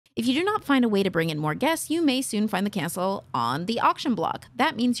If you do not find a way to bring in more guests, you may soon find the castle on the auction block.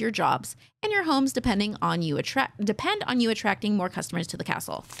 That means your jobs and your homes depend on you attracting more customers to the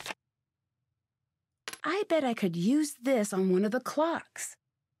castle. I bet I could use this on one of the clocks.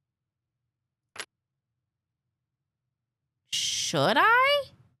 Should I?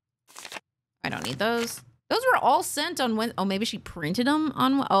 I don't need those. Those were all sent on when. Oh, maybe she printed them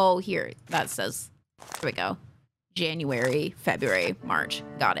on. Oh, here. That says. Here we go. January, February, March.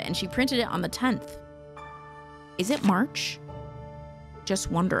 Got it. And she printed it on the 10th. Is it March? Just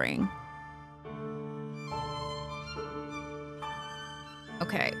wondering.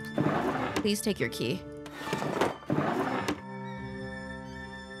 Okay. Please take your key.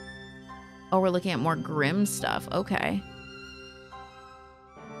 Oh, we're looking at more grim stuff. Okay.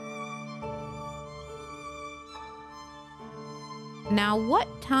 Now, what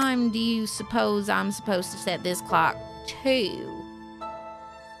time do you suppose I'm supposed to set this clock to?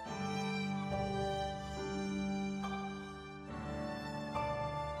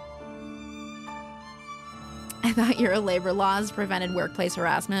 I thought your labor laws prevented workplace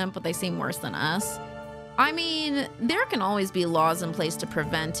harassment, but they seem worse than us. I mean, there can always be laws in place to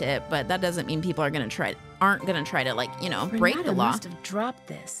prevent it, but that doesn't mean people aren't gonna try to, like, you know, break the law. Renata must have dropped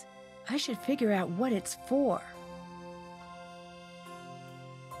this. I should figure out what it's for.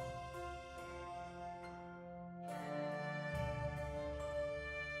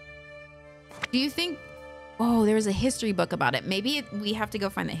 Do you think... Oh, there was a history book about it. Maybe we have to go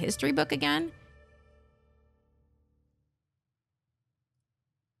find the history book again?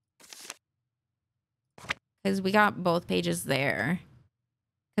 Because we got both pages there.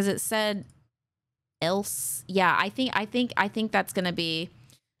 Because it said else. Yeah, I think that's gonna be.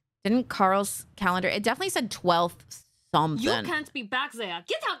 Didn't Carl's calendar? It definitely said 12th something. You can't be back there.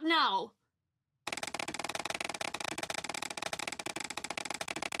 Get out now.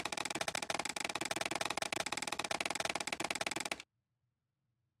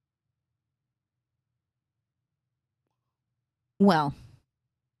 Well.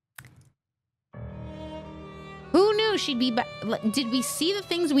 Who knew she'd be back? Did we see the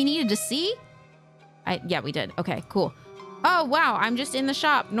things we needed to see? Yeah, we did. Okay, cool. Oh, wow. I'm just in the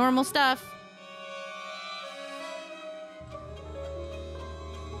shop. Normal stuff.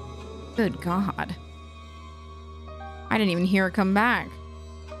 Good God. I didn't even hear her come back.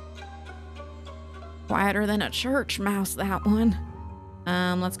 Quieter than a church mouse, that one.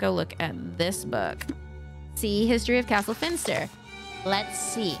 Let's go look at this book. See, History of Castle Finster. Let's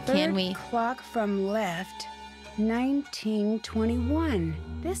see. Can we... Clock from left. 1921.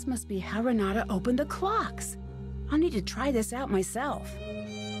 This must be how Renata opened the clocks. I'll need to try this out myself.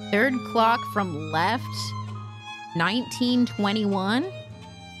 Third clock from left. 1921.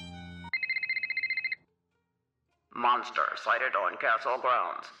 Monster sighted on castle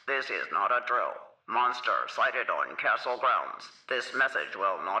grounds. This is not a drill. Monster sighted on castle grounds. This message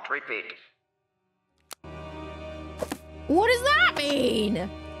will not repeat. What does that mean?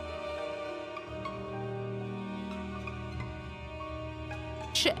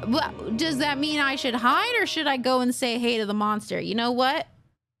 Does that mean I should hide, or should I go and say hey to the monster? You know what?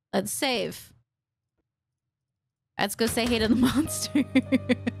 Let's save. Let's go say hey to the monster.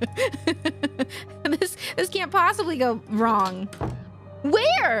 This can't possibly go wrong.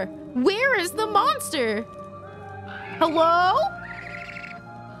 Where? Where is the monster? Hello?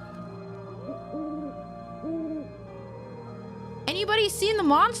 Anybody seen the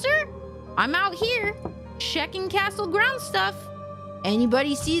monster? I'm out here checking castle ground stuff.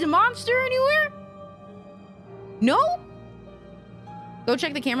 Anybody see the monster anywhere? No? Go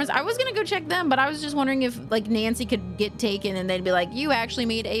check the cameras. I was gonna go check them, but I was just wondering if, like, Nancy could get taken and they'd be like, you actually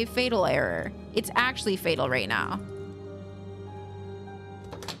made a fatal error. It's actually fatal right now.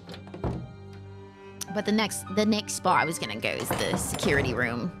 But the next spot I was gonna go is the security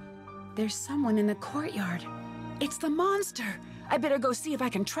room. There's someone in the courtyard. It's the monster. I better go see if I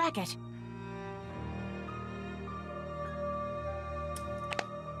can track it.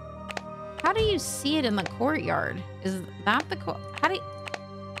 How do you see it in the courtyard? Is that the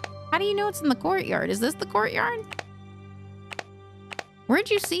how do you know it's in the courtyard? Is this the courtyard? Where'd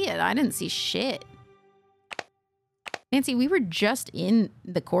you see it? I didn't see shit. Nancy, we were just in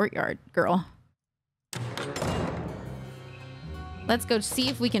the courtyard, girl. Let's go see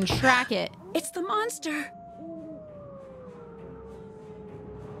if we can track it. It's the monster.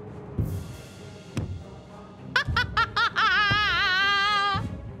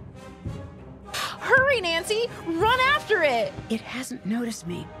 Hurry, Nancy! Run after it! It hasn't noticed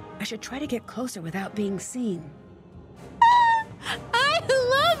me. I should try to get closer without being seen. I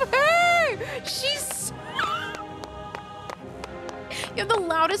love her! You have the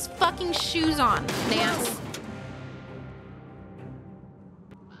loudest fucking shoes on, Nance.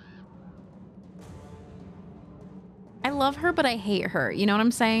 I love her, but I hate her. You know what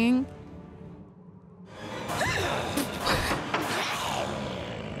I'm saying?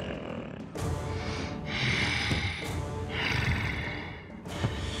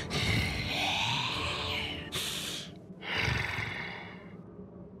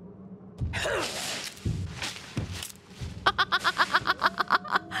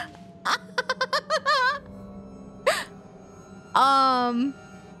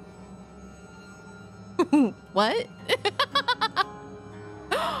 What?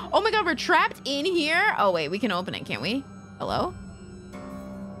 Oh my god, we're trapped in here? Oh wait, we can open it, can't we? Hello?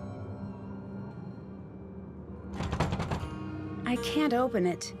 I can't open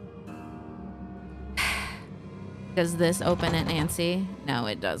it. Does this open it, Nancy? No,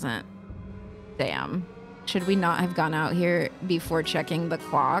 it doesn't. Damn. Should we not have gone out here before checking the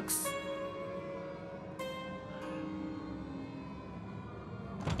clocks?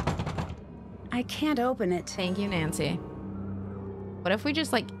 I can't open it. Thank you, Nancy. What if we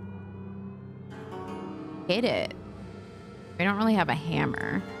just, like, hit it? We don't really have a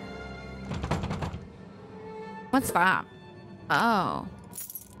hammer. What's that? Oh.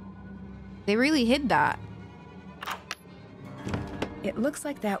 They really hid that. It looks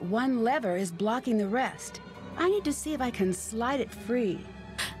like that one lever is blocking the rest. I need to see if I can slide it free.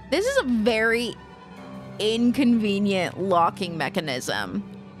 This is a very inconvenient locking mechanism.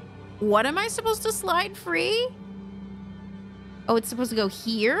 What am I supposed to slide free? Oh, it's supposed to go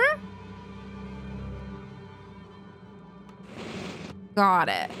here? Got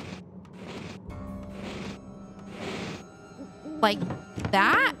it. Like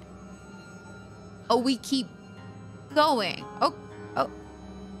that? Oh, we keep going. Oh.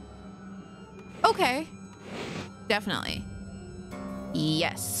 Okay. Definitely.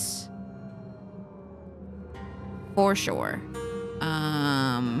 Yes. For sure.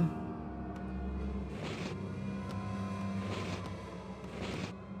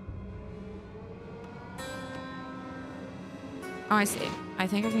 Oh, I see. I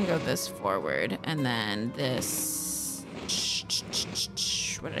think I can go this forward and then this.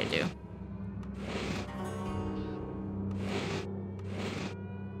 What did I do?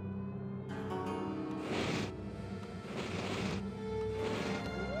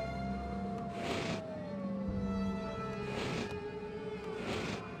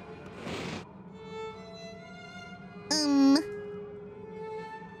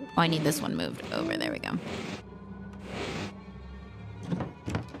 Oh, I need this one moved over. There we go.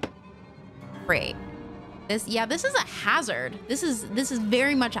 Great. This is a hazard. This is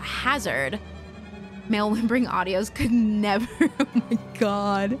very much a hazard. Male whimpering audios could never. Oh my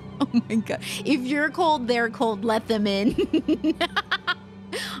god. Oh my god. If you're cold, they're cold. Let them in.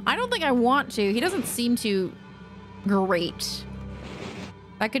 I don't think I want to. He doesn't seem too great.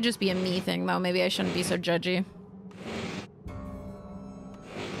 That could just be a me thing, though. Maybe I shouldn't be so judgy.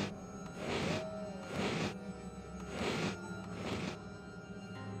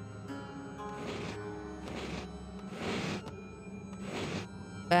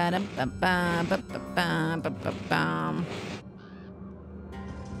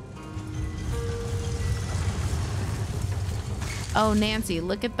 Oh, Nancy,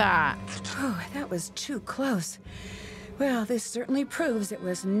 look at that. Oh, that was too close. Well, this certainly proves it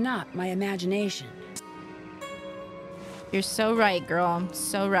was not my imagination. You're so right, girl.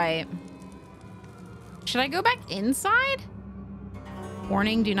 So right. Should I go back inside?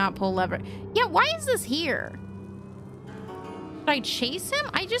 Warning, do not pull lever. Yeah, why is this here? Should I chase him?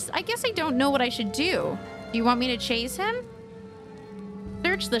 I guess I don't know what I should do. Do you want me to chase him?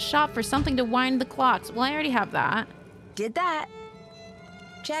 Search the shop for something to wind the clocks. Well, I already have that. Did that.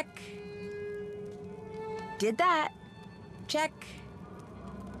 Check. Did that. Check.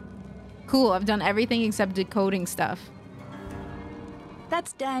 Cool, I've done everything except decoding stuff.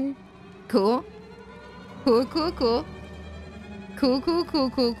 That's done. Cool. Cool, cool, cool. Cool, cool, cool,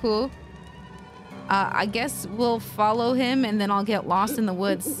 cool, cool. I guess we'll follow him and then I'll get lost in the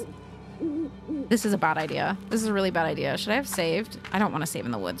woods. This is a bad idea. This is a really bad idea. Should I have saved? I don't want to save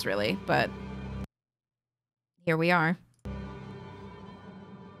in the woods, really, but here we are.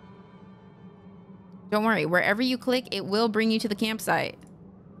 Don't worry, wherever you click, it will bring you to the campsite.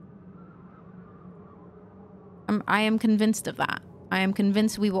 I am convinced of that. I am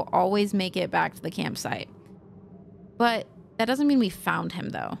convinced we will always make it back to the campsite. But that doesn't mean we found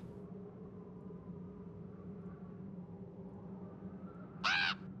him, though.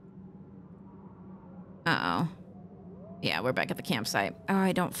 Uh-oh. Yeah, we're back at the campsite. Oh,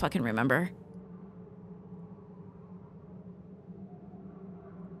 I don't fucking remember.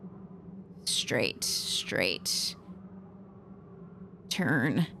 Straight.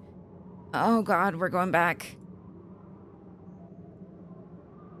 Turn. Oh God, we're going back.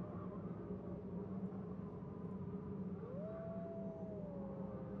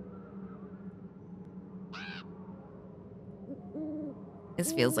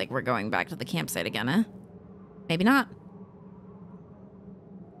 This feels like we're going back to the campsite again, eh? Maybe not.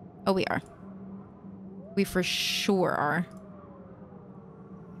 Oh, we are. We for sure are.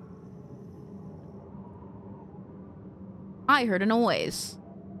 I heard a noise.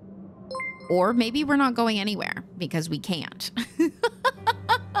 Or maybe we're not going anywhere because we can't.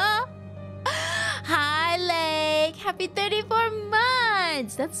 Hi, Lake. Happy 34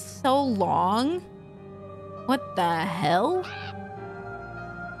 months. That's so long. What the hell?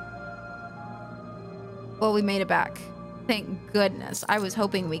 Well, we made it back. Thank goodness. I was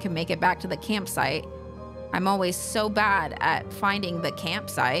hoping we could make it back to the campsite. I'm always so bad at finding the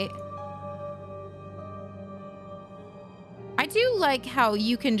campsite. I do like how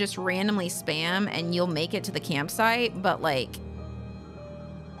you can just randomly spam and you'll make it to the campsite, but like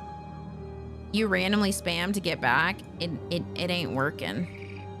you randomly spam to get back, it ain't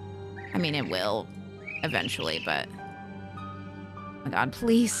working. I mean, it will eventually, but oh my God,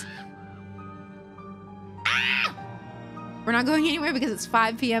 please. Ah! We're not going anywhere because it's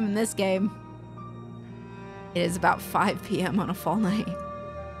 5 p.m. in this game. It is about 5 p.m. on a fall night.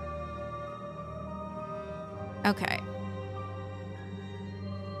 Okay.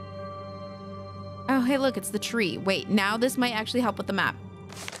 Oh, hey, look, it's the tree. Wait, now this might actually help with the map.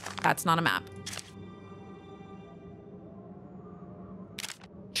 That's not a map.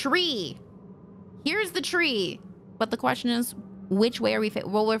 Tree. Here's the tree. But the question is, which way are we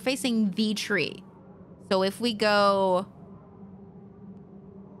well, we're facing the tree. So if we go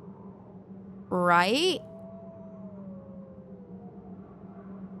right,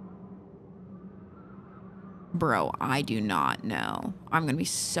 bro, I do not know. I'm gonna be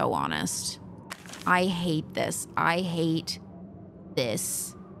so honest. I hate this. I hate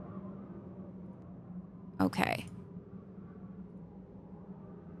this. Okay.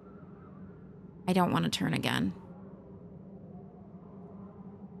 I don't want to turn again.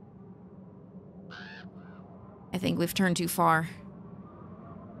 I think we've turned too far.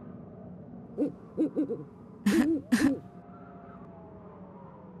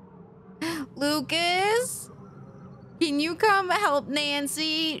 Lucas? Can you come help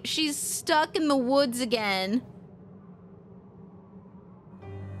Nancy? She's stuck in the woods again.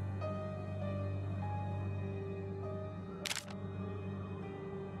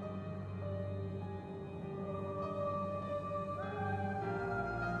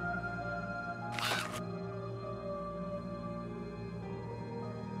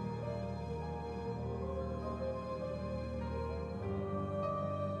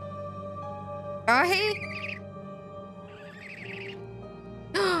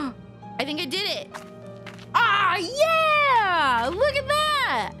 I think I did it. Ah, yeah! Look at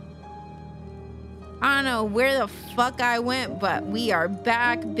that! I don't know where the fuck I went, but we are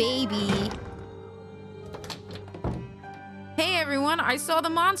back, baby. Hey, everyone, I saw the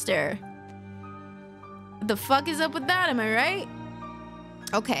monster. What the fuck is up with that, am I right?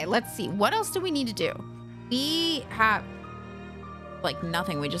 Okay, let's see. What else do we need to do? We have, like,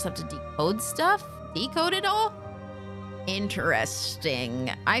 nothing. We just have to decode stuff? Decode it all?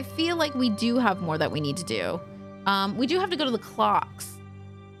 Interesting. I feel like we do have more that we need to do. We do have to go to the clocks.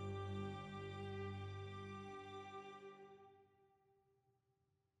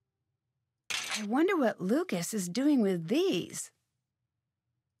 I wonder what Lucas is doing with these.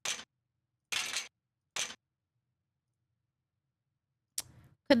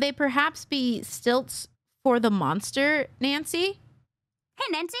 Could they perhaps be stilts for the monster, Nancy? Hey,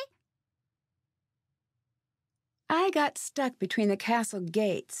 Nancy. I got stuck between the castle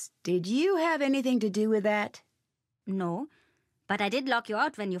gates. Did you have anything to do with that? No, but I did lock you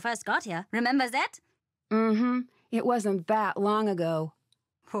out when you first got here. Remember that? Mm-hmm. It wasn't that long ago.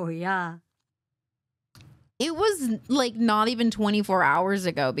 Oh, yeah. It was like not even 24 hours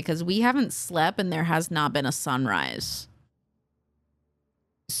ago because we haven't slept and there has not been a sunrise.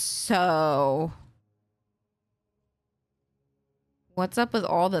 So, what's up with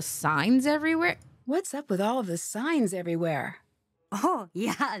all the signs everywhere? What's up with all of the signs everywhere? Oh,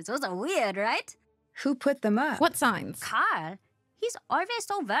 yeah, those are weird, right? Who put them up? What signs? Carl. He's always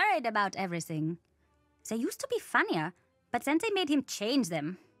so worried about everything. They used to be funnier, but then they made him change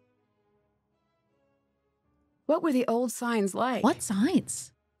them. What were the old signs like? What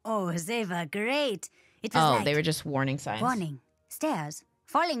signs? Oh, they were great. It was like, they were just warning signs. warning, stairs,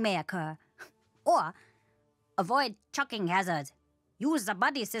 falling may occur. Or, avoid choking hazard. Use the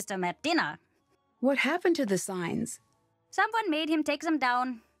buddy system at dinner. What happened to the signs? Someone made him take them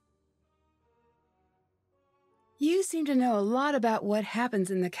down. You seem to know a lot about what happens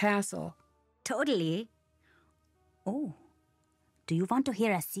in the castle. Totally. Oh, do you want to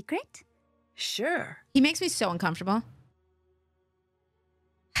hear a secret? Sure. He makes me so uncomfortable.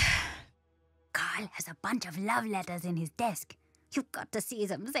 Carl has a bunch of love letters in his desk. You've got to see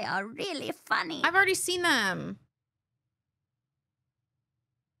them. They are really funny. I've already seen them.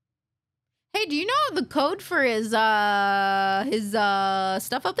 Hey, do you know the code for his stuff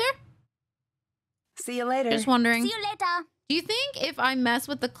up there? See you later. Just wondering. See you later. Do you think if I mess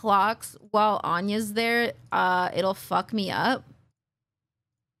with the clocks while Anya's there, it'll fuck me up?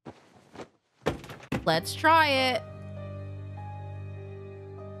 Let's try it.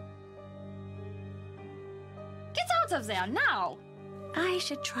 Get out of there now! I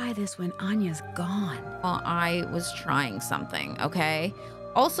should try this when Anya's gone. Well, I was trying something, okay?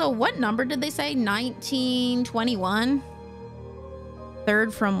 Also, what number did they say? 1921?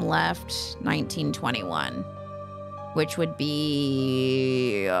 Third from left, 1921. Which would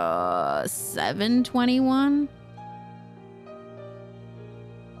be 721?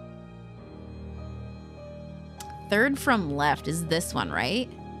 Third from left is this one, right?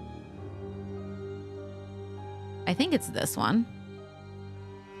 I think it's this one.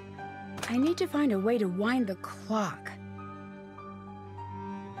 I need to find a way to wind the clock.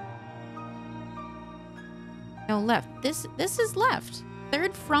 No, left. This is left.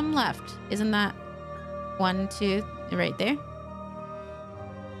 Third from left. Isn't that 1, 2, right there?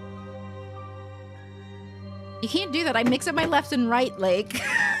 You can't do that. I mix up my left and right, Lake.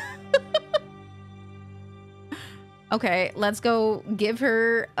 Okay, let's go give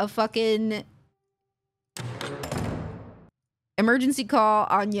her a fucking emergency call,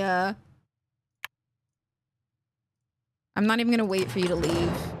 Anya. I'm not even gonna wait for you to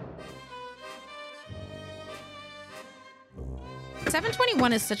leave.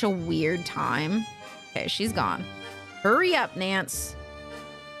 7:21 is such a weird time. Okay, she's gone. Hurry up, Nance.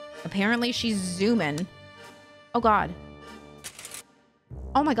 Apparently she's zooming. Oh god.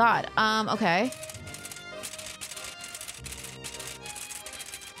 Oh my god. Okay.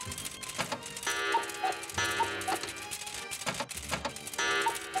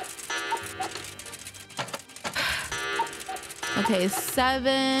 Okay,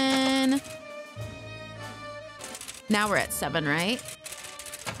 7. Now we're at 7, right?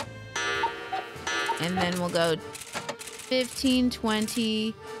 And then we'll go 15,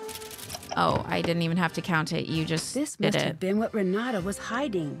 20. Oh, I didn't even have to count it. You just This did must have it. been what Renata was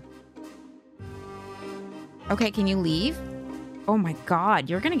hiding. Okay, can you leave? Oh my god,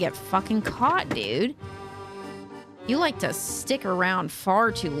 you're gonna get fucking caught, dude. You like to stick around far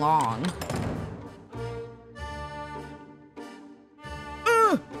too long.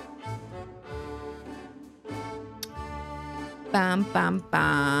 Bum, bum,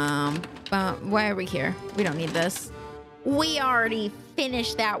 bum, bum. Why are we here? We don't need this. We already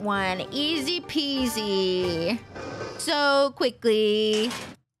finished that one. Easy peasy. So quickly.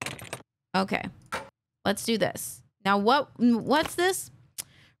 Okay. Let's do this. Now what's this?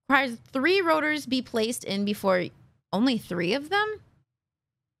 Requires 3 rotors be placed in before only 3 of them?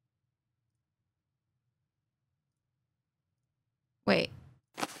 Wait.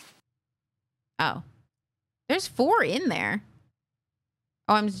 Oh. There's 4 in there.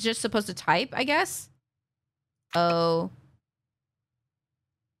 Oh, I'm just supposed to type, I guess. O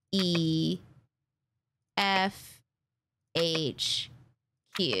E F H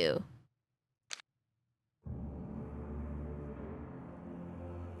Q.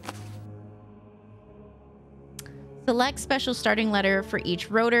 Select special starting letter for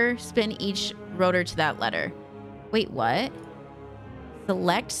each rotor. Spin each rotor to that letter. Wait, what?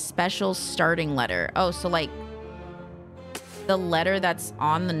 Select special starting letter. Oh, so like the letter that's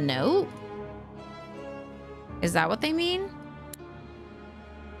on the note? Is that what they mean?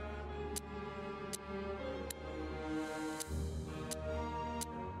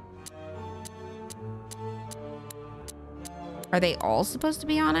 Are they all supposed to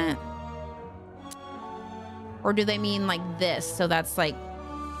be on it? Or do they mean like this? So that's like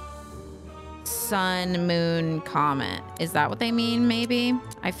sun, moon, comet. Is that what they mean, maybe?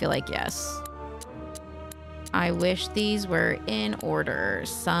 I feel like yes. I wish these were in order.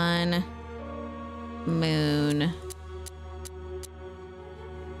 Sun, moon. Is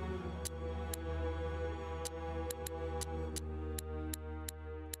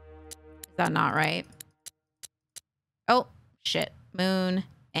that not right? Oh, shit. Moon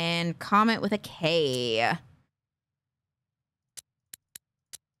and comet with a K.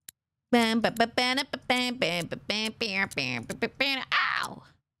 Ow.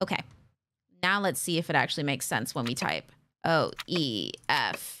 Okay. Now let's see if it actually makes sense when we type O-E-F-H.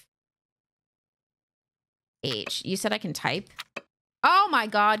 You said I can type? Oh my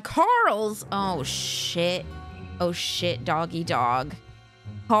God, Carl's. Oh shit. Oh shit, doggy dog.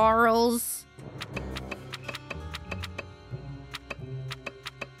 Carl's.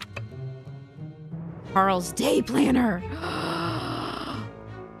 Carl's day planner.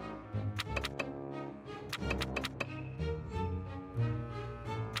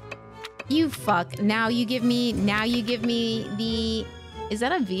 You fuck. Now you give me the, is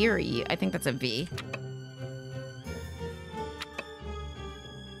that a V or E? I think that's a V.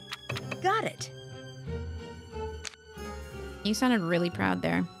 Got it. You sounded really proud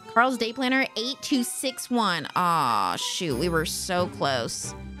there. Carl's day planner 8261. Aw, shoot. We were so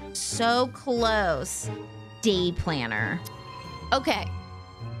close. So close. Day planner. Okay.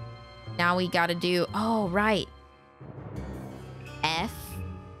 Now we gotta do, oh, right. F.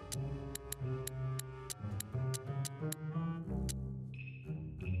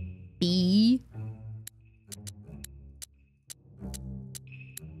 B.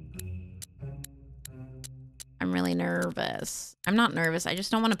 I'm really nervous. I'm not nervous. I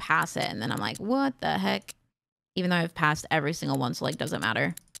just don't want to pass it. And then I'm like, what the heck? Even though I've passed every single one, so like, doesn't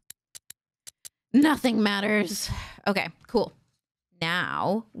matter. Nothing matters. Okay, cool.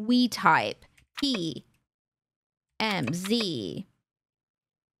 Now we type P, M, Z.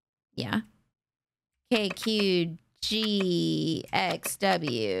 Yeah. K, Q, G, X,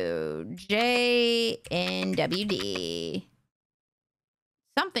 W, J, N, W, D.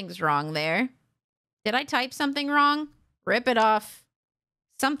 Something's wrong there. Did I type something wrong? Rip it off.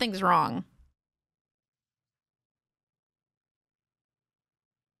 Something's wrong.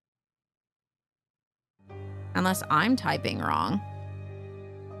 Unless I'm typing wrong.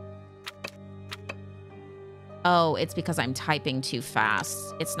 Oh, it's because I'm typing too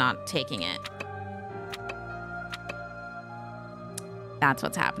fast. It's not taking it. That's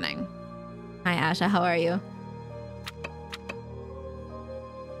what's happening. Hi, Asha. How are you?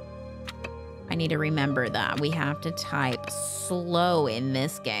 I need to remember that. We have to type slow in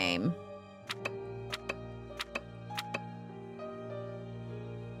this game.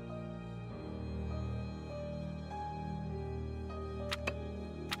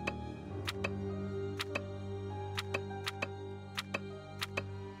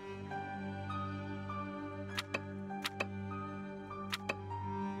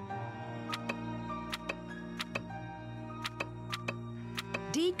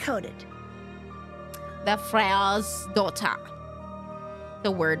 Decoded. The Frau's daughter. The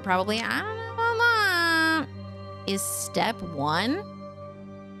word probably, I don't know, Mama, is step 1.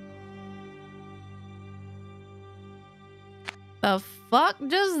 The fuck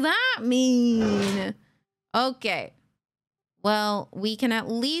does that mean? Okay. Well, we can at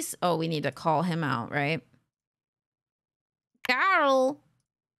least, oh, we need to call him out, right? Carl.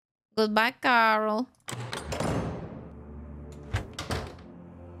 Goodbye, Carl.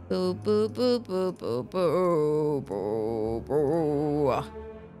 Boo, boo, boo, boo, boo, boo, boo, boo.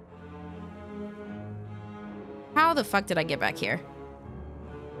 How the fuck did I get back here?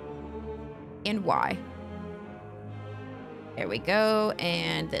 And why? There we go.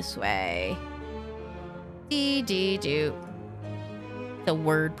 And this way. Do. The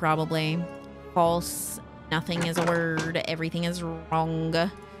word probably. False. Nothing is a word. Everything is wrong.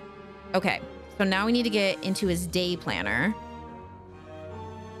 Okay. So now we need to get into his day planner.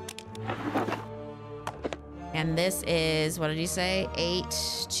 And this is, what did you say?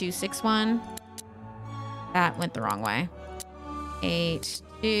 8261. That went the wrong way.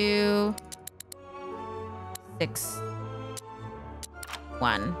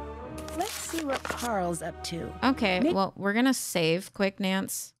 8261. Let's see what Carl's up to. Okay, well, we're gonna save quick,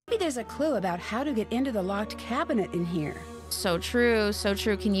 Nance. Maybe there's a clue about how to get into the locked cabinet in here. So true, so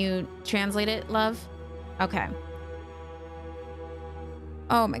true. Can you translate it, love? Okay.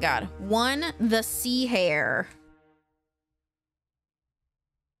 Oh my God. 1, the sea hare.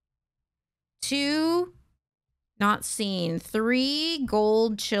 2, not seen. 3,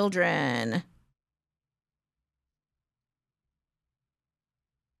 gold children.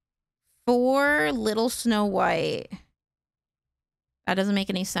 4, little Snow White. That doesn't make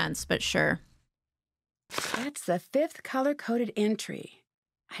any sense, but sure. That's the 5th color-coded entry.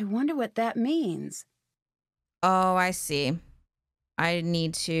 I wonder what that means. Oh, I see. I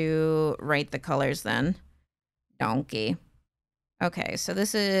need to write the colors then. Donkey. Okay, so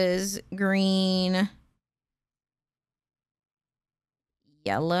this is green,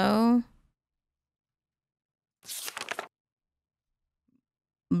 yellow,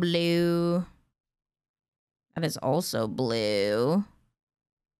 Blue. That is also blue.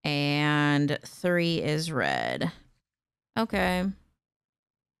 And 3 is red. Okay.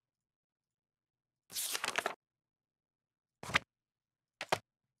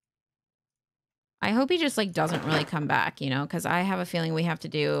 I hope he just like doesn't really come back, you know, because I have a feeling we have to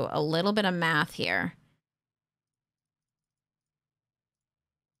do a little bit of math here.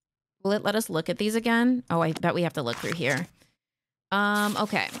 Will it let us look at these again? Oh, I bet we have to look through here.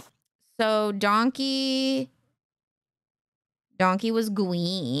 Okay. So Donkey was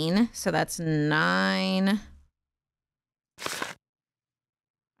green, so that's 9.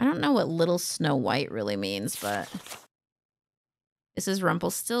 I don't know what Little Snow White really means, but this is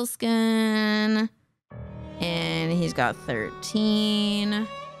Rumpelstiltskin, and he's got 13.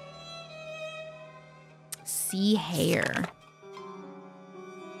 Sea Hare.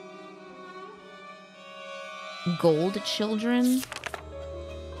 Gold Children.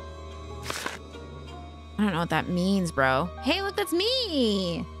 I don't know what that means, bro. Hey, look, that's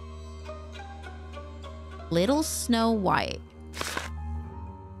me. Little Snow White.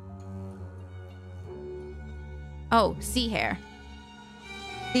 Oh, Sea Hare.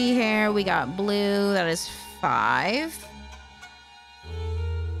 Sea Hare, we got blue. That is 5.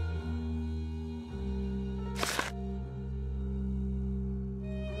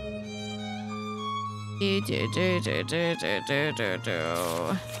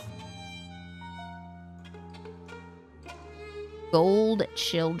 Gold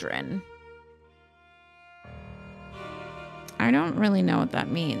Children. I don't really know what that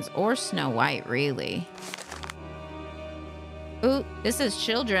means. Or Snow White, really. Ooh, this is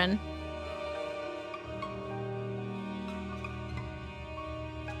children.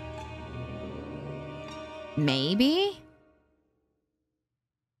 Maybe?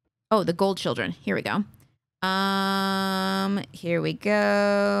 Oh, the Gold Children. Here we go. Here we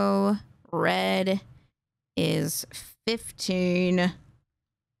go. Red is 15. I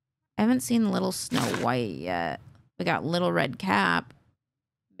haven't seen Little Snow White yet. We got Little Red Cap.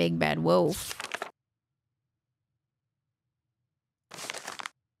 Big Bad Wolf.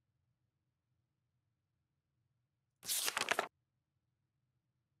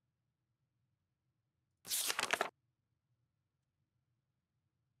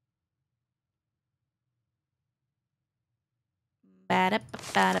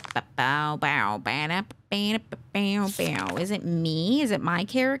 Is it me? Is it my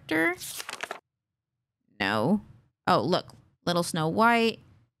character? No. Oh, look. Little Snow White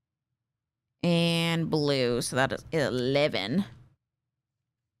and blue. So that is 11.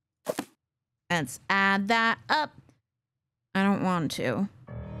 Let's add that up. I don't want to.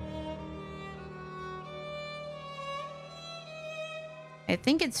 I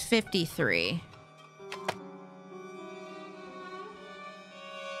think it's 53.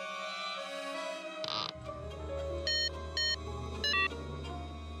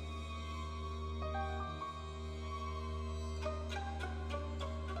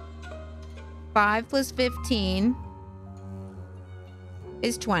 Five plus 15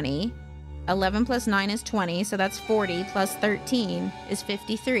 is 20. 11 plus 9 is 20, so that's 40, plus 13 is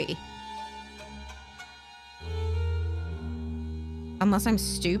 53. Unless I'm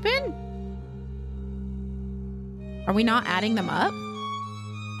stupid? Are we not adding them up?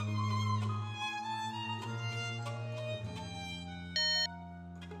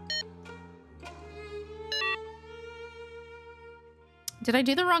 Did I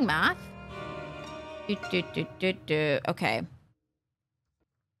do the wrong math? Okay.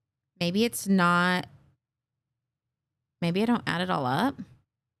 Maybe it's not. Maybe I don't add it all up.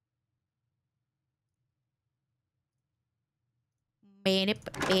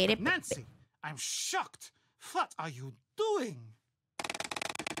 Nancy, I'm shocked. What are you doing?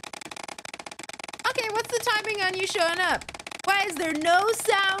 Okay, what's the timing on you showing up? Why is there no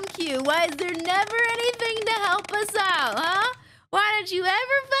sound cue? Why is there never anything to help us out, huh? Why don't you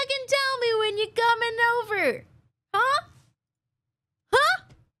ever fucking tell me when you're coming over? Huh? Huh?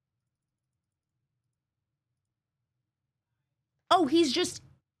 Oh, he's just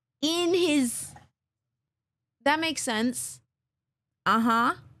in his... That makes sense.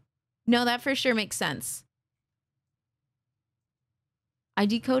 Uh-huh. No, that for sure makes sense. I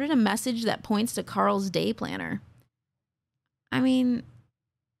decoded a message that points to Carl's day planner. I mean,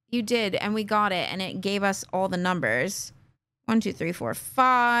 you did, and we got it, and it gave us all the numbers. 1, 2, 3, 4,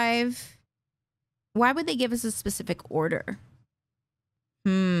 5. Why would they give us a specific order?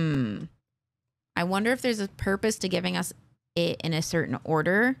 I wonder if there's a purpose to giving us it in a certain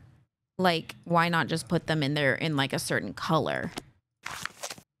order. Like, why not just put them in there in like a certain color?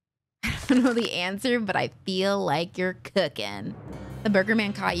 I don't know the answer, but I feel like you're cooking. The Burger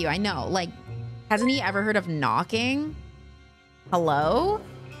Man caught you. I know. Like, hasn't he ever heard of knocking? Hello?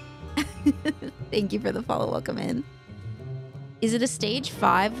 Thank you for the follow. Welcome in. Is it a stage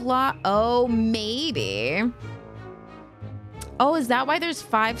 5 lot? Oh, maybe. Oh, is that why there's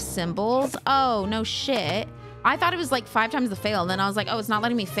 5 symbols? Oh, no shit. I thought it was like 5 times the fail. And then I was like, oh, it's not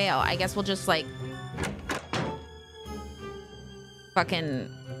letting me fail. I guess we'll just like fucking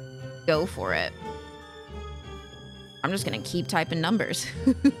go for it. I'm just gonna keep typing numbers.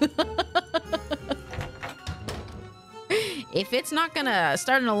 If it's not gonna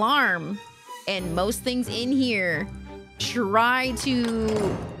start an alarm and most things in here try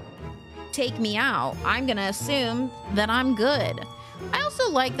to take me out, I'm gonna assume that I'm good. I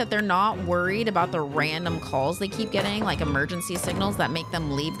also like that they're not worried about the random calls they keep getting, like emergency signals that make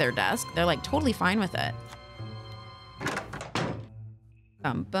them leave their desk. They're like totally fine with it.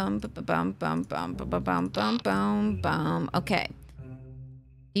 Bum bum bum bum bum bum bum bum bum bum bum. Okay.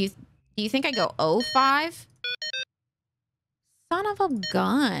 Do you think I go 05? Son of a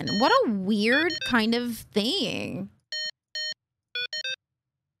gun. What a weird kind of thing.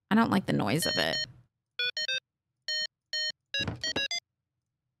 I don't like the noise of it.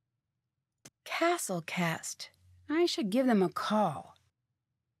 Castlecast. I should give them a call.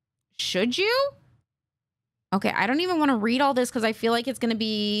 Should you? Okay, I don't even want to read all this because I feel like it's going to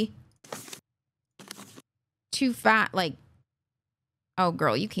be too fat. Like, oh,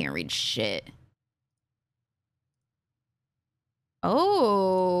 girl, you can't read shit.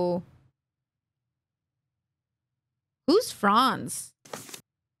 Oh. Who's Franz?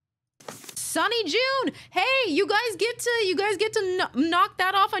 Sunny June. Hey, you guys get to knock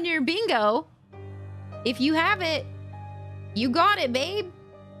that off on your bingo. If you have it, you got it, babe.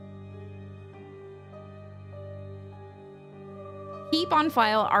 Keep on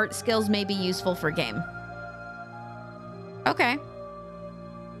file. Art skills may be useful for game. Okay.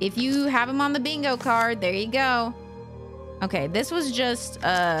 If you have them on the bingo card, there you go. Okay, this was just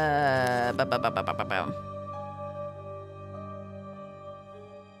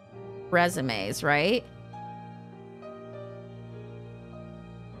resumes, right?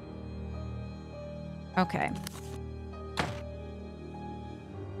 Okay.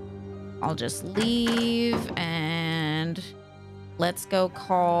 I'll just leave and let's go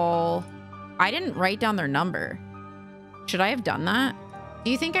call. I didn't write down their number. Should I have done that?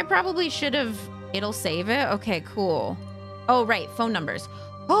 Do you think I probably should have? It'll save it? Okay, cool. Oh, right. Phone numbers.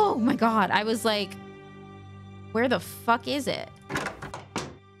 Oh my God. I was like, where the fuck is it?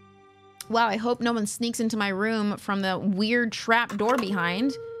 Wow, I hope no one sneaks into my room from the weird trap door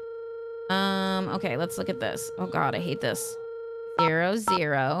behind. Okay, let's look at this. Oh God, I hate this. 0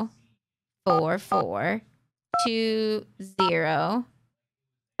 0 4 4 2 0.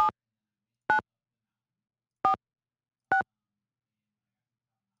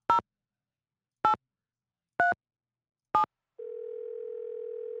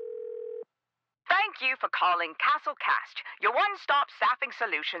 Thank you for calling Castlecast, your one-stop staffing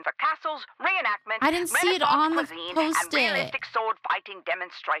solution for castles, reenactment, I didn't see it on the cuisine, post-it. and realistic sword fighting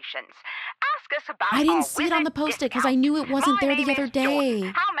demonstrations. Ask us about I didn't our see it on the wizard post-it because I knew it wasn't discount. there My the name other is Jordan.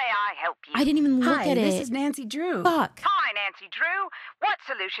 day. How may I help you? I didn't even look Hi, at it. this is Nancy Drew. Fuck. Hi, Nancy Drew. What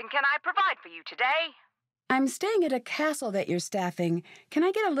solution can I provide for you today? I'm staying at a castle that you're staffing. Can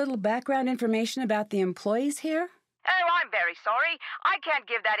I get a little background information about the employees here? Oh, I'm very sorry. I can't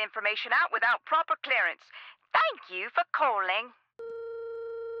give that information out without proper clearance. Thank you for calling.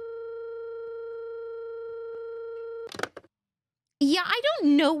 Yeah, I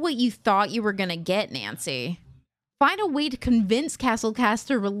don't know what you thought you were gonna get, Nancy. Find a way to convince Castlecast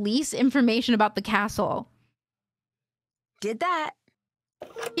to release information about the castle. Did that.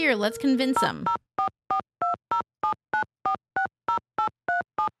 Here, let's convince them.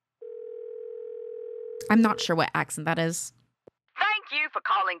 I'm not sure what accent that is. Thank you for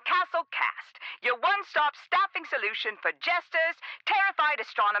calling Castlecast, your one-stop staffing solution for jesters, terrified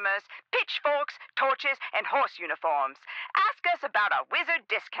astronomers, pitchforks, torches, and horse uniforms. Ask us about our wizard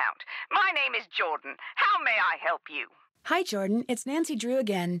discount. My name is Jordan. How may I help you? Hi, Jordan. It's Nancy Drew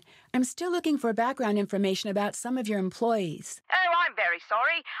again. I'm still looking for background information about some of your employees. Oh, I'm very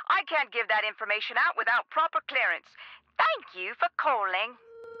sorry. I can't give that information out without proper clearance. Thank you for calling.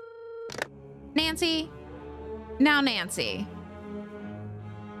 Nancy. Now, Nancy.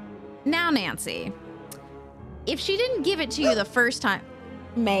 Now, Nancy. If she didn't give it to you the first time...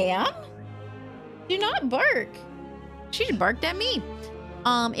 Ma'am? Do not bark. She just barked at me.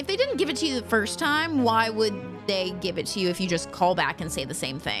 If they didn't give it to you the first time, why would they give it to you if you just call back and say the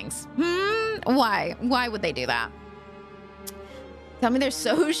same things? Why? Why would they do that? Tell me their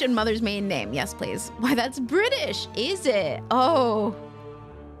Soch and mother's maiden name. Yes, please. Why, that's British, is it? Oh.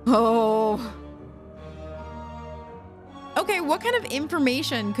 Oh. Okay, what kind of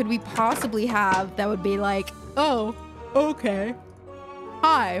information could we possibly have that would be like, oh, okay.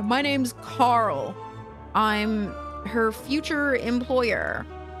 Hi, my name's Carl. I'm her future employer.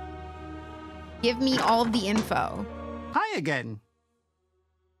 Give me all of the info. Hi again.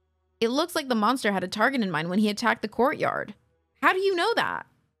 It looks like the monster had a target in mind when he attacked the courtyard. How do you know that?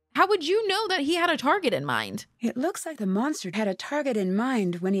 How would you know that he had a target in mind? It looks like the monster had a target in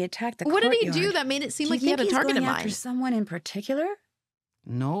mind when he attacked the What courtyard. did he do that made it seem Do you like he had a think he's target in going after mind? someone in particular?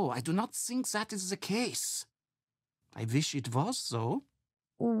 No, I do not think that is the case. I wish it was so.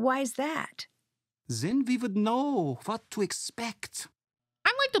 Why's that? Then we would know what to expect.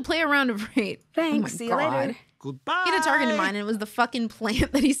 I like to play around afraid. Thanks. Oh my See you God. later. Goodbye. He had a target in mind and it was the fucking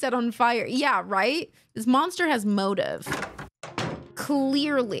plant that he set on fire. Yeah, right? This monster has motive.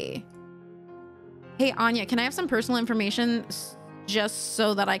 Clearly. Hey, Anya, can I have some personal information just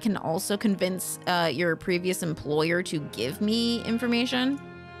so that I can also convince your previous employer to give me information?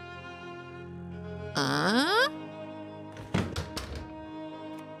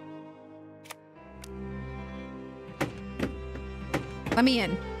 Let me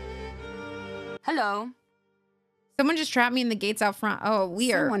in. Hello. Someone just trapped me in the gates out front. Oh,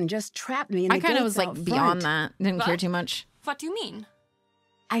 weird. Someone just trapped me in the I kind of gates was out like beyond front. that. Didn't care What? too much. What do you mean?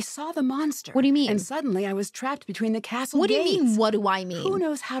 I saw the monster. What do you mean? And suddenly I was trapped between the castle What do you gates. mean? What do I mean? Who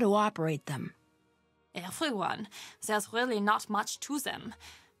knows how to operate them? Everyone. There's really not much to them.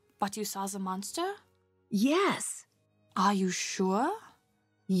 But you saw the monster? Yes. Are you sure?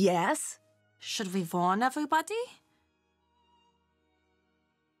 Yes. Should we warn everybody?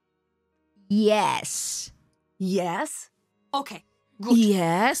 Yes. Yes. Okay, good.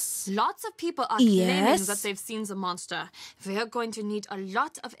 Yes. Lots of people are claiming Yes. that they've seen the monster. We're going to need a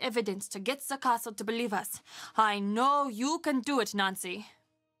lot of evidence to get the castle to believe us. I know you can do it, Nancy.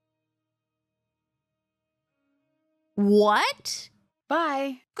 What?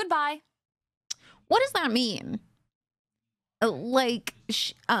 Bye. Goodbye. What does that mean?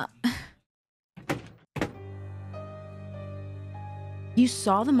 You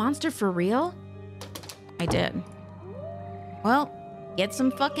saw the monster for real? I did. Well, get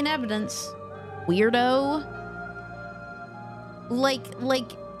some fucking evidence, weirdo.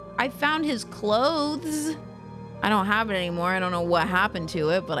 Like, I found his clothes. I don't have it anymore. I don't know what happened to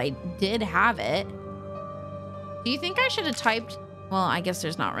it, but I did have it. Do you think I should have typed? Well, I guess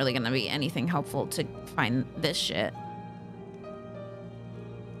there's not really gonna be anything helpful to find this shit.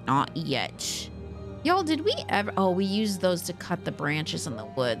 Not yet. Y'all, did we ever? Oh, we used those to cut the branches in the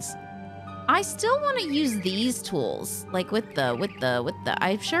woods. I still want to use these tools, like with the.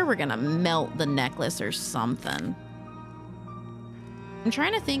 I'm sure we're gonna melt the necklace or something. I'm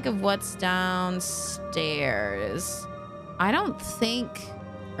trying to think of what's downstairs. I don't think,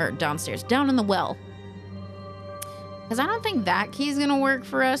 or downstairs, down in the well. Because I don't think that key is gonna work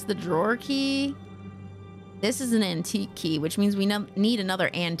for us. The drawer key. This is an antique key, which means we need another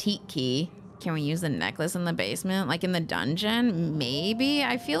antique key. Can we use the necklace in the basement? Like in the dungeon? Maybe.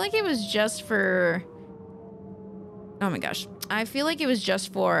 I feel like it was just for... Oh my gosh. I feel like it was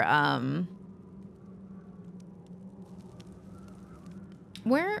just for,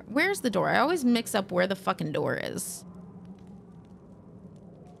 Where's the door? I always mix up where the fucking door is.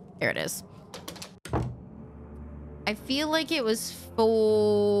 There it is. I feel like it was for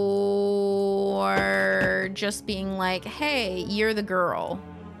just being like, hey, you're the girl.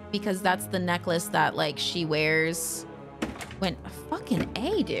 Because that's the necklace that, like, she wears when... Fucking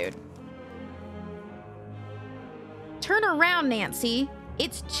A, dude. Turn around, Nancy.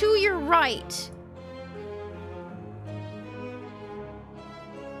 It's to your right.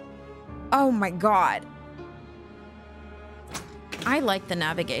 Oh my God. I like the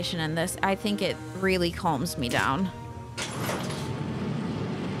navigation in this. I think it really calms me down.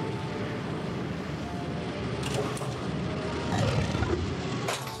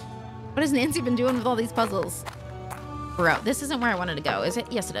 What has Nancy been doing with all these puzzles? Bro, this isn't where I wanted to go, is it?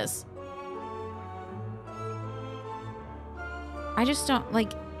 Yes, it is. I just don't,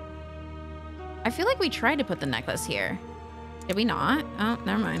 like... I feel like we tried to put the necklace here. Did we not? Oh,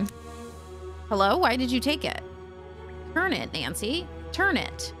 never mind. Hello? Why did you take it? Turn it, Nancy. Turn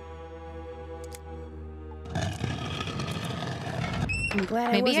it. I'm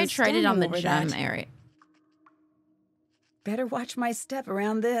glad Maybe I wasn't tried it on the standing over gem that. area. Better watch my step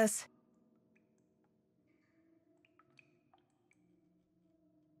around this.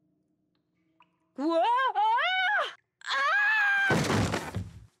 Whoa!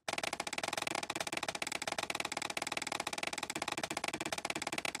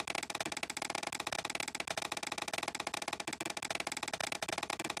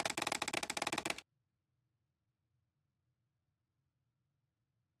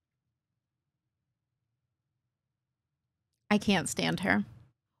 I can't stand her.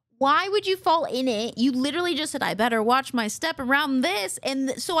 Why would you fall in it? You literally just said, I better watch my step around this.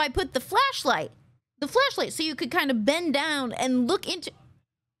 And so I put the flashlight so you could kind of bend down and look into...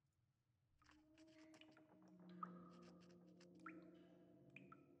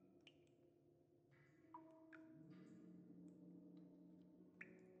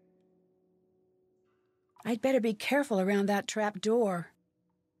 I'd better be careful around that trap door.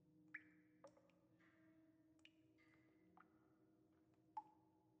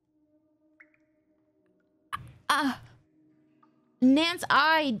 Nance,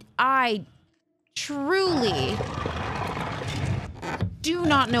 I truly do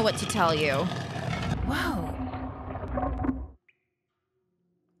not know what to tell you. Whoa.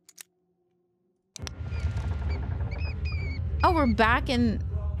 Oh, we're back in...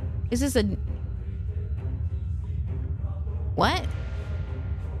 Is this a... What?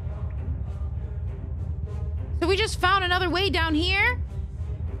 So we just found another way down here?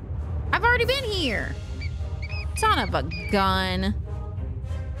 I've already been here. Son of a gun.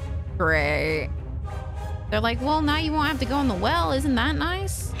 Great. They're like, well, now you won't have to go in the well. Isn't that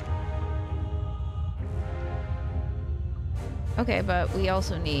nice? Okay, but we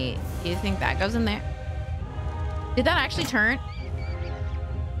also need... Do you think that goes in there? Did that actually turn?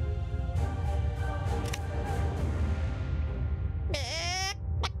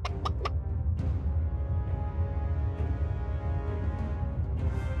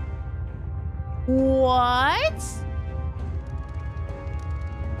 What?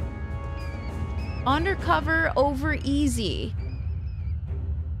 Undercover over easy.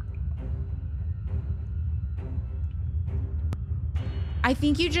 I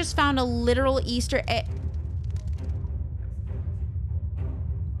think you just found a literal Easter egg.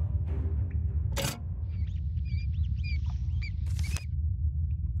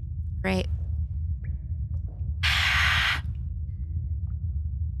 Great.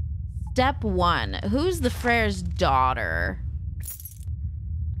 Step 1. Who's the Frere's daughter?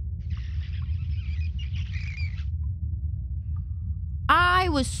 I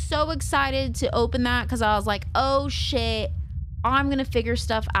was so excited to open that because I was like, oh shit, I'm gonna figure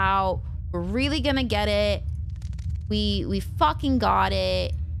stuff out. We're really gonna get it. We fucking got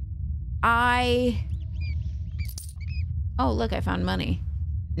it. Oh, look, I found money.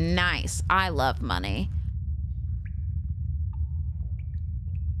 Nice. I love money.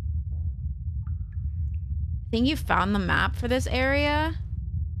 I think you found the map for this area.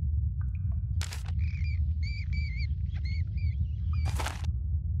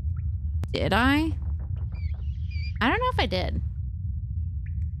 Did I? I don't know if I did.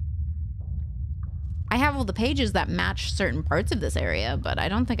 I have all the pages that match certain parts of this area, but I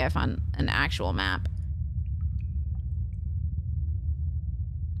don't think I found an actual map.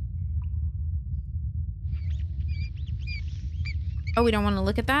 Oh, we don't want to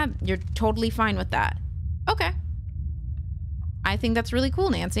look at that? You're totally fine with that. Okay. I think that's really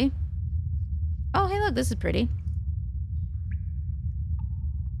cool, Nancy. Oh, hey, look, this is pretty.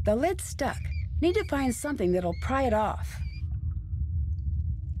 The lid's stuck. Need to find something that'll pry it off.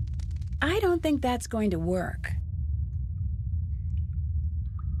 I don't think that's going to work.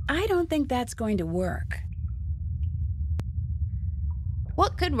 I don't think that's going to work.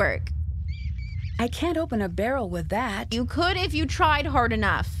 What could work? I can't open a barrel with that. You could if you tried hard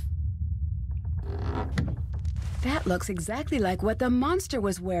enough. That looks exactly like what the monster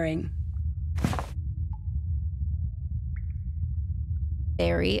was wearing.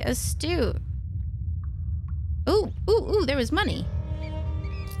 Very astute. Ooh, ooh, ooh, there was money.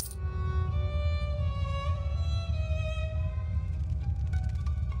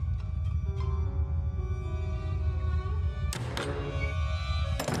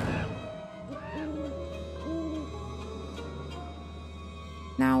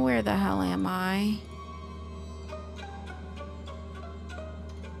 Now where the hell am I?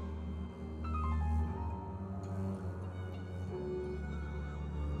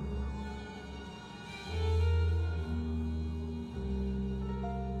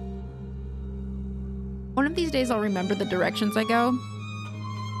 One of these days I'll remember the directions I go.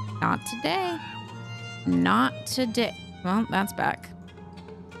 Not today. Not today. Well, that's back.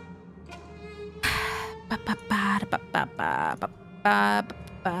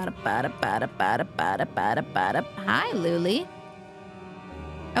 Hi, Luli.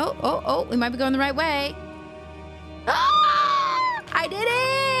 Oh, we might be going the right way. Ah! I did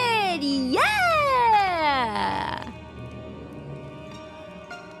it! Yeah!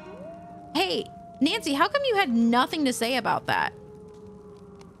 Hey, Nancy, how come you had nothing to say about that?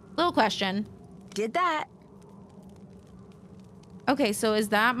 Little question. Did that. Okay, so is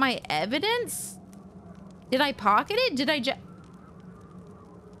that my evidence? Did I pocket it? Did I just...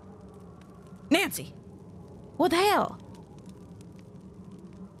 Nancy! What the hell?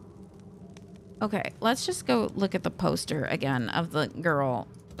 Okay, let's just go look at the poster again of the girl.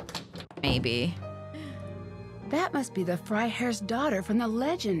 Maybe. That must be the Freiherr's daughter from the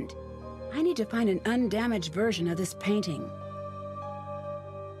legend. I need to find an undamaged version of this painting.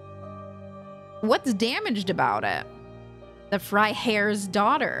 What's damaged about it? The Freiherr's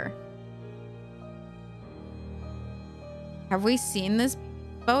daughter. Have we seen this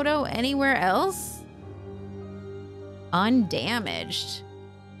photo anywhere else? Undamaged.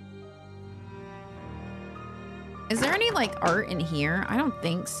 Is there any like art in here? I don't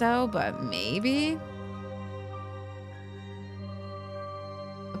think so, but maybe.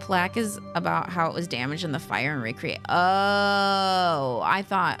 The plaque is about how it was damaged in the fire and recreate. Oh, I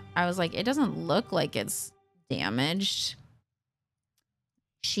was like, it doesn't look like it's damaged.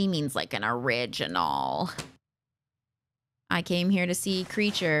 She means like an original. I came here to see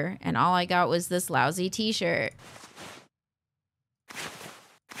Creature, and all I got was this lousy t-shirt.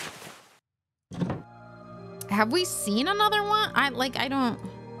 Have we seen another one? I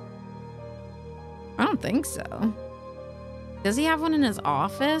don't think so. Does he have one in his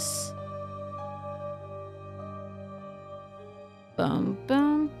office? Bum,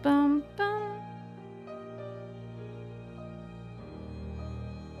 bum, bum, bum.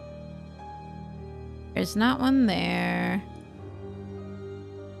 There's not one there.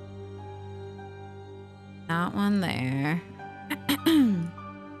 Not one there.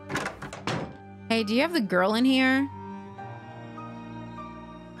 Hey, do you have the girl in here?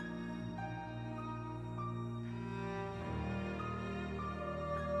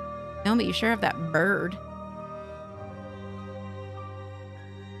 No, but you sure have that bird.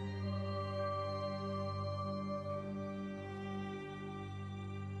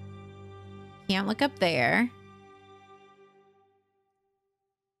 Can't look up there.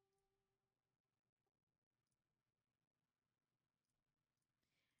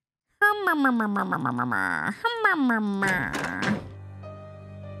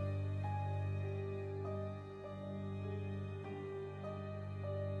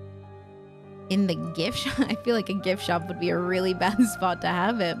 In the gift shop? I feel like a gift shop would be a really bad spot to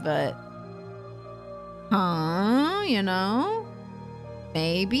have it, but... Huh? You know?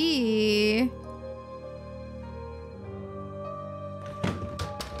 Maybe...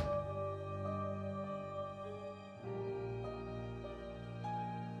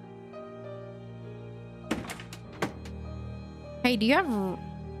 Hey, do you have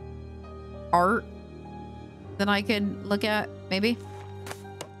art that I could look at, maybe?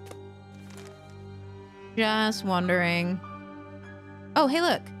 Just wondering. Oh, hey,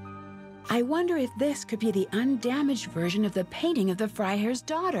 look. I wonder if this could be the undamaged version of the painting of the Freiherr's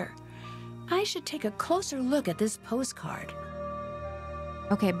daughter. I should take a closer look at this postcard.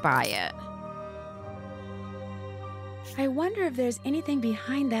 Okay, buy it. I wonder if there's anything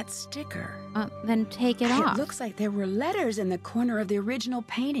behind that sticker. Then take it off. It looks like there were letters in the corner of the original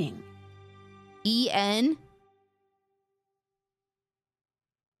painting. E-N?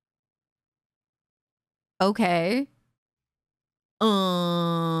 Okay.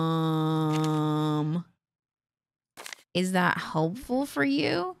 Is that helpful for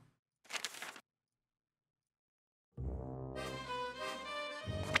you?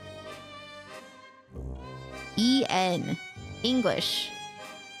 E-N. English.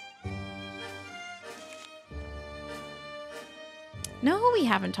 Know who we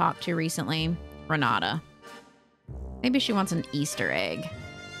haven't talked to recently? Renata. Maybe she wants an Easter egg.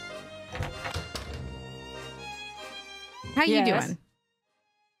 How you doing?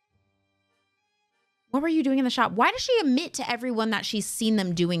 What were you doing in the shop? Why does she admit to everyone that she's seen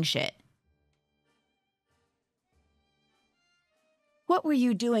them doing shit? What were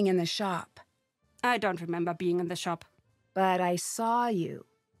you doing in the shop? I don't remember being in the shop. But I saw you.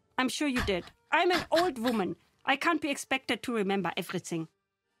 I'm sure you did. I'm an old woman. I can't be expected to remember everything.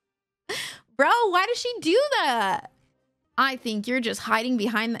 Bro, why does she do that? I think you're just hiding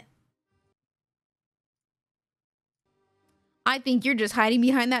behind the... I think you're just hiding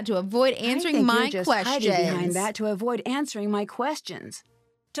behind that to avoid answering my questions. Hiding behind that to avoid answering my questions.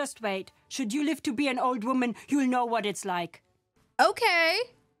 Just wait. Should you live to be an old woman, you'll know what it's like. Okay.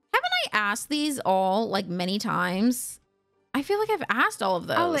 Haven't I asked these all, like, many times? I feel like I've asked all of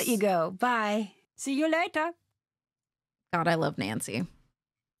those. I'll let you go. Bye. See you later. God, I love Nancy.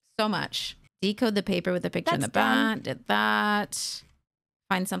 So much. Decode the paper with the picture in the back. Did that.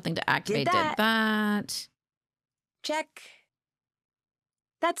 Find something to activate. Did that. Check.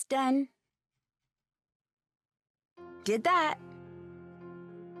 That's done. Did that.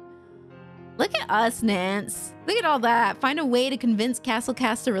 Look at us, Nance. Look at all that. Find a way to convince Castle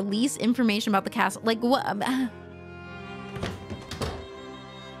Cast to release information about the castle. Like what?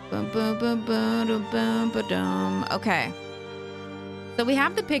 Okay. So we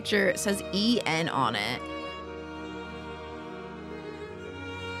have the picture. It says EN on it.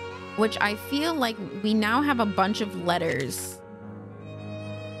 Which I feel like we now have a bunch of letters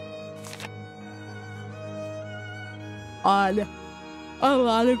on a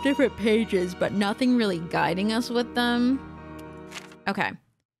lot of different pages, but nothing really guiding us with them. Okay.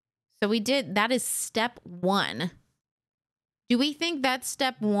 So we did, that is step 1. Do we think that's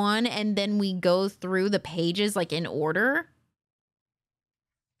step 1 and then we go through the pages like in order?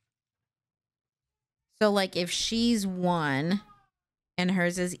 So like if she's 1 and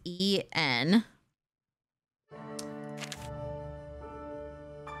hers is EN.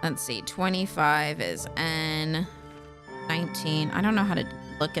 Let's see, 25 is N. 19, I don't know how to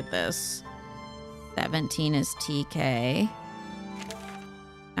look at this. 17 is TK.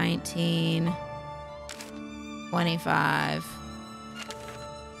 19. 25.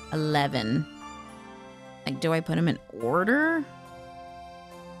 11. Like, do I put them in order?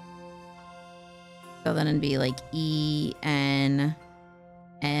 So then it'd be like E, N,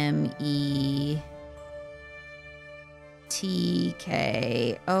 M, E, T,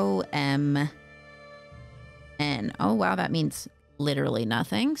 K, O, M, N. Oh, wow, that means literally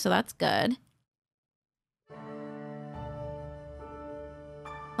nothing. So that's good.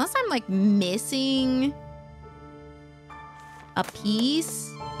 Unless I'm like missing a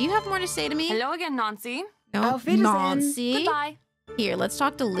piece. Do you have more to say to me? Hello again, Nancy. No, Nancy. Goodbye. Here, let's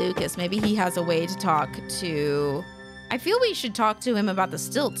talk to Lucas. Maybe he has a way to talk to... I feel we should talk to him about the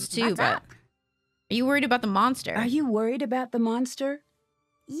stilts too, What's but... up? Are you worried about the monster? Are you worried about the monster?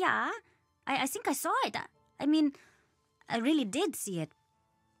 Yeah, I think I saw it. I mean, I really did see it.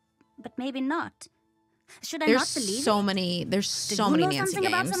 But maybe not. Should I not believe There's it? so many Do you know Nancy something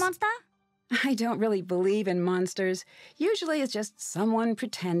about games. the monster? I don't really believe in monsters. Usually it's just someone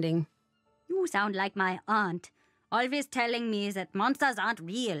pretending. You sound like my aunt. Always telling me that monsters aren't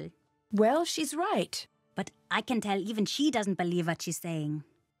real. Well, she's right. But I can tell even she doesn't believe what she's saying.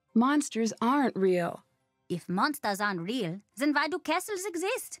 Monsters aren't real. If monsters aren't real, then why do castles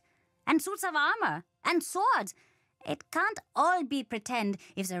exist? And suits of armor? And swords? It can't all be pretend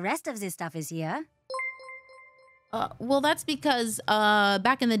if the rest of this stuff is here. Well, that's because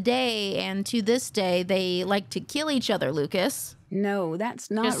back in the day and to this day, they like to kill each other, Lucas. No,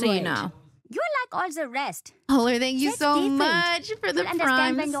 that's not Just so right. you know. You're like all the rest. Holler, thank you That's so different. much for the You'll understand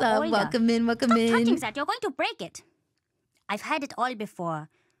prime when you're sub. older. Welcome in, welcome Stop in. touching that. You're going to break it. I've had it all before.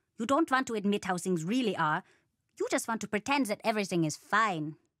 You don't want to admit how things really are. You just want to pretend that everything is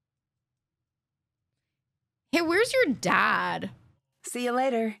fine. Hey, where's your dad? See you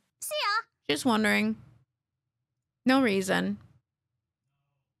later. See ya. Just wondering. No reason.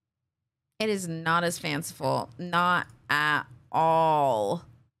 It is not as fanciful. Not at all.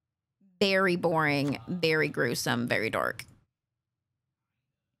 Very boring, very gruesome, very dark.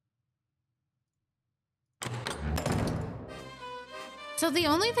 So the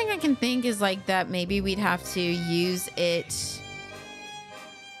only thing I can think is like that maybe we'd have to use it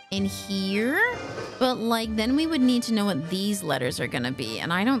in here, but like then we would need to know what these letters are gonna be,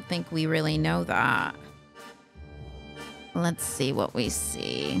 and I don't think we really know that. Let's see what we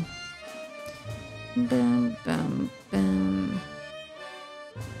see. Boom, boom, boom.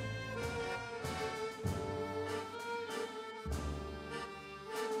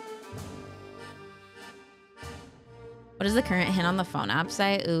 What is the current hint on the phone app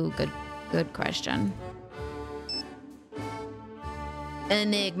say? Ooh, good question.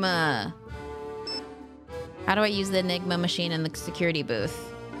 Enigma. How do I use the Enigma machine in the security booth?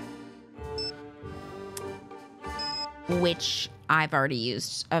 Which I've already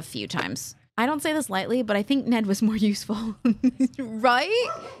used a few times. I don't say this lightly, but I think Ned was more useful. Right?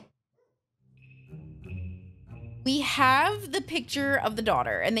 We have the picture of the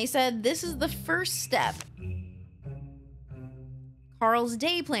daughter, and they said this is the first step. Carl's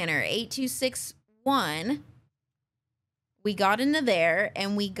Day Planner, 8261. We got into there,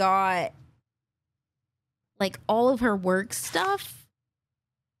 and we got like all of her work stuff.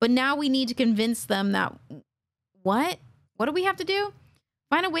 But now we need to convince them that... What? What do we have to do?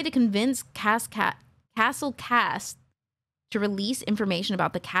 Find a way to convince Castle Cast to release information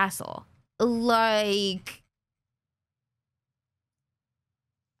about the castle. Like...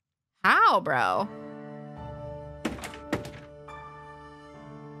 How, bro?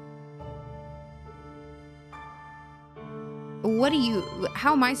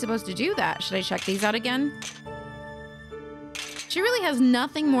 How am I supposed to do that? Should I check these out again? She really has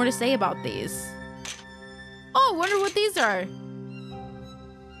nothing more to say about these. Oh, wonder what these are.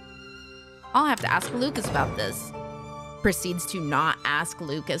 I'll have to ask Lucas about this. Proceeds to not ask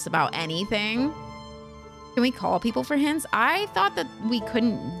Lucas about anything. Can we call people for hints? I thought that we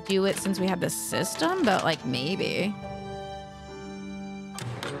couldn't do it since we had this system, but like maybe.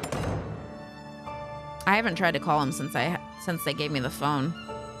 I haven't tried to call him since they gave me the phone.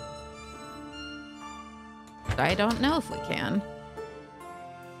 But I don't know if we can.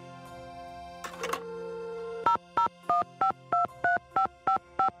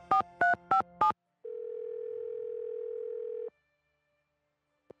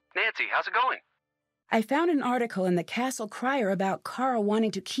 Nancy, how's it going? I found an article in the Castle Crier about Carl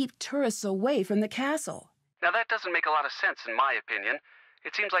wanting to keep tourists away from the castle. Now that doesn't make a lot of sense in my opinion.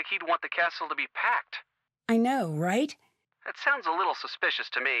 It seems like he'd want the castle to be packed. I know, right? That sounds a little suspicious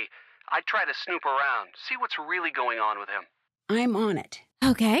to me. I'd try to snoop around, see what's really going on with him. I'm on it.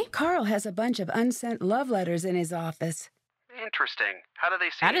 Okay. Carl has a bunch of unsent love letters in his office. Interesting. How do they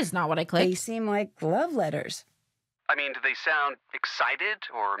seem? That is not what I clicked. They seem like love letters. I mean, do they sound excited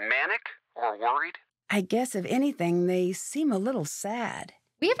or manic or worried? I guess if anything, they seem a little sad.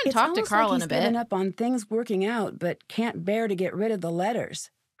 We haven't It's talked to almost Carl like in a he's bit. given up on things working out, but can't bear to get rid of the letters.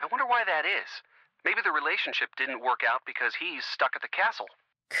 I wonder why that is. Maybe the relationship didn't work out because he's stuck at the castle.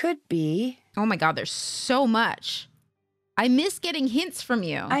 Could be. Oh my god, there's so much. I miss getting hints from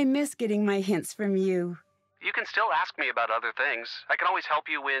you. I miss getting my hints from you. You can still ask me about other things. I can always help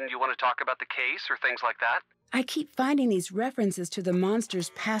you when you want to talk about the case or things like that. I keep finding these references to the monster's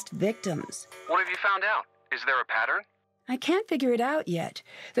past victims. What have you found out? Is there a pattern? I can't figure it out yet.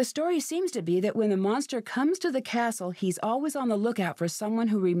 The story seems to be that when the monster comes to the castle, he's always on the lookout for someone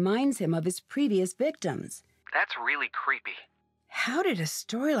who reminds him of his previous victims. That's really creepy. How did a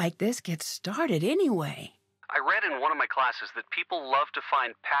story like this get started anyway? I read in one of my classes that people love to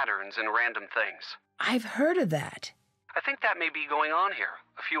find patterns in random things. I've heard of that. I think that may be going on here.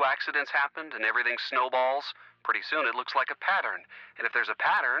 A few accidents happened and everything snowballs. Pretty soon it looks like a pattern. And if there's a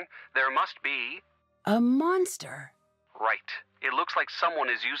pattern, there must be... A monster. Right. It looks like someone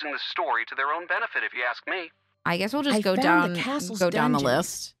is using the story to their own benefit, if you ask me. I guess we'll just I go found down the castle's the dungeons.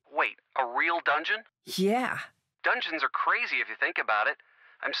 list. Wait, a real dungeon? Yeah. Dungeons are crazy if you think about it.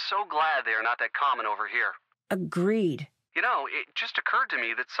 I'm so glad they are not that common over here. Agreed. You know, it just occurred to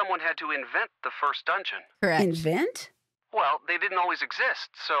me that someone had to invent the first dungeon. Correct. Invent? Well, they didn't always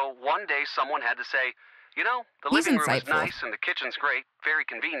exist, so one day someone had to say, you know, the He's living room is insightful. nice and the kitchen's great, very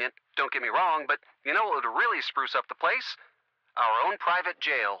convenient, don't get me wrong, but you know what would really spruce up the place? Our own private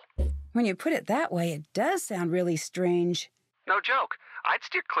jail. When you put it that way, it does sound really strange. No joke. I'd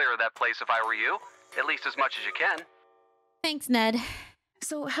steer clear of that place if I were you, at least as much as you can. Thanks, Ned.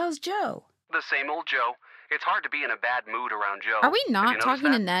 So how's Joe? The same old Joe. It's hard to be in a bad mood around Joe. Are we Have you not noticed talking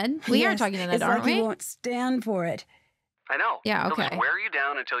to that? Ned? We are Yes, talking to Ned, it's aren't like we? he won't stand for it. I know. Yeah, He'll okay. just wear you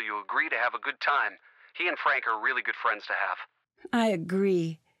down until you agree to have a good time. He and Frank are really good friends to have. I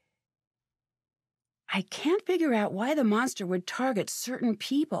agree. I can't figure out why the monster would target certain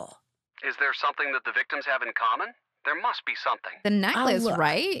people. Is there something that the victims have in common? There must be something. The necklace, look.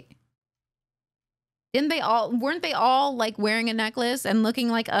 right? Weren't they all like wearing a necklace and looking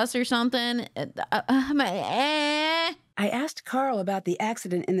like us or something? I asked Carl about the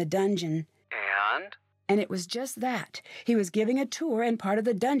accident in the dungeon, And? and it was just that. He was giving a tour and part of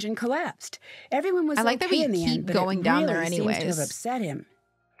the dungeon collapsed. Everyone was I like that okay we in the keep end, but going it down really there seems to have anyways. upset him.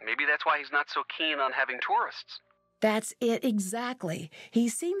 Maybe that's why he's not so keen on having tourists. That's it exactly. He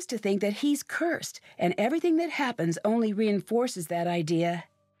seems to think that he's cursed, and everything that happens only reinforces that idea.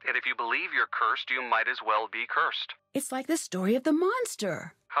 And if you believe you're cursed, you might as well be cursed. It's like the story of the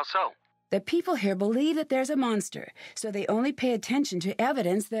monster. How so? The people here believe that there's a monster, so they only pay attention to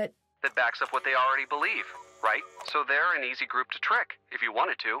evidence that... That backs up what they already believe, right? So they're an easy group to trick, if you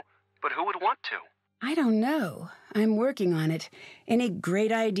wanted to. But who would want to? I don't know. I'm working on it. Any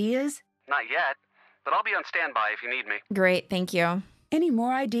great ideas? Not yet, but I'll be on standby if you need me. Great, thank you. Any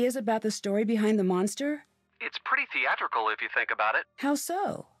more ideas about the story behind the monster? It's pretty theatrical if you think about it. How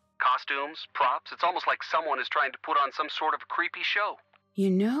so? Costumes, props, it's almost like someone is trying to put on some sort of creepy show. You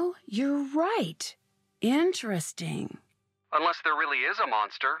know, you're right. Interesting. Unless there really is a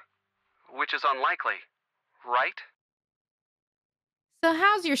monster, which is unlikely, right? So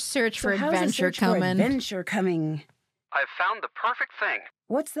how's your search for So how's the adventure search for coming? adventure coming? I've found the perfect thing.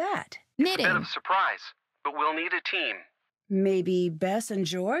 What's that? It's a bit Knitting. of a surprise, but we'll need a team. Maybe Bess and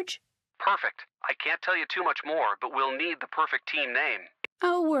George? Perfect. I can't tell you too much more, but we'll need the perfect team name.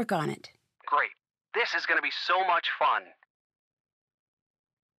 I'll work on it. Great. This is going to be so much fun.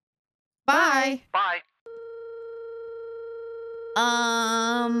 Bye. Bye.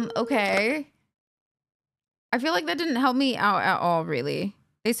 Okay. I feel like that didn't help me out at all, really.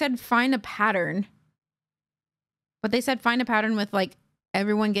 They said find a pattern. But they said find a pattern with, like,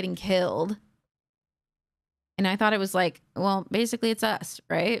 everyone getting killed. And I thought it was like, well, basically it's us,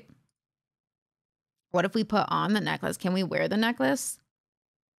 right? What if we put on the necklace? Can we wear the necklace?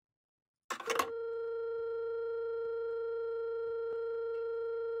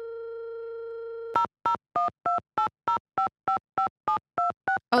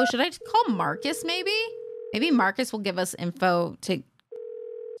 Oh, should I call Marcus maybe? Maybe Marcus will give us info to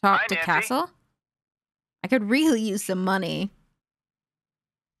talk to Nancy. Castle. I could really use some money.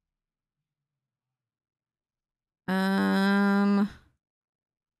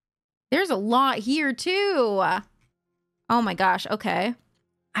 There's a lot here too. Oh my gosh, okay.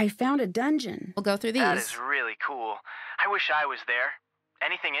 I found a dungeon. We'll go through these. That is really cool. I wish I was there.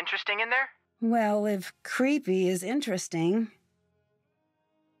 Anything interesting in there? Well, if creepy is interesting.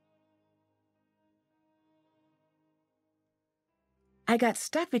 I got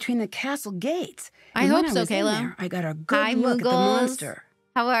stuck between the castle gates. I And when hope so, was in Kayla. there, I got a good Hi, look at the Muggles. monster.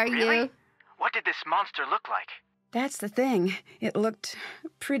 How are Really? you? What did this monster look like? That's the thing. It looked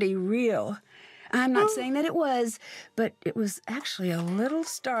pretty real. I'm not saying that it was, but it was actually a little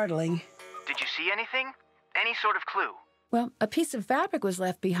startling. Did you see anything? Any sort of clue? Well, a piece of fabric was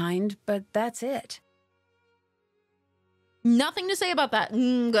left behind, but that's it. Nothing to say about that.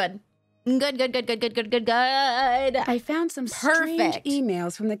 Good. Good. I found some strange Perfect.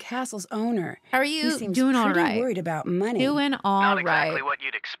 emails from the castle's owner. How are He you seems doing all pretty right? worried about money. Doing all Not right. exactly what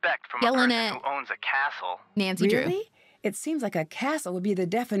you'd expect from Killing a person it. who owns a castle. Nancy Drew. Really? It seems like a castle would be the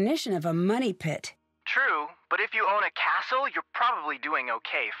definition of a money pit. True, but if you own a castle, you're probably doing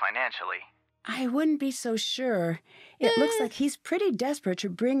okay financially. I wouldn't be so sure. It looks like he's pretty desperate to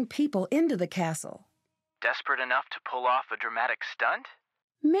bring people into the castle. Desperate enough to pull off a dramatic stunt?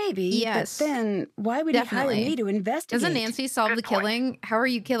 Maybe, Yes. but then why would he Definitely. hire me to investigate? Doesn't Nancy solve Good the point. killing? How are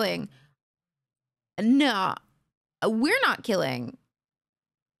you killing? No, we're not killing.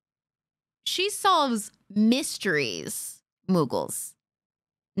 She solves mysteries, Muggles.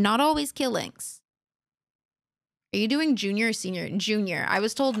 Not always killings. Are you doing junior or senior? Junior. I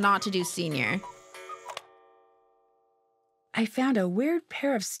was told not to do senior. I found a weird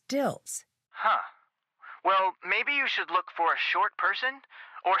pair of stilts. Huh. Well, maybe you should look for a short person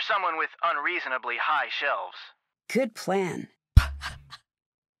or someone with unreasonably high shelves. Good plan.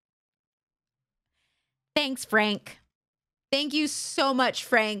 Thanks, Frank. Thank you so much,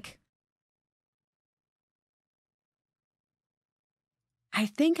 Frank. I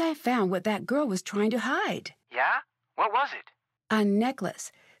think I found what that girl was trying to hide. Yeah? What was it? A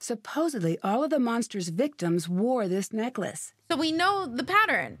necklace. Supposedly, all of the monster's victims wore this necklace. So we know the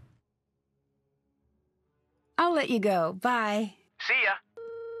pattern. I'll let you go. Bye. See ya.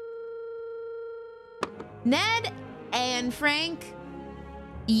 Ned and Frank,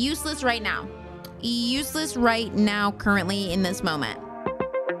 useless right now. Useless right now, currently in this moment.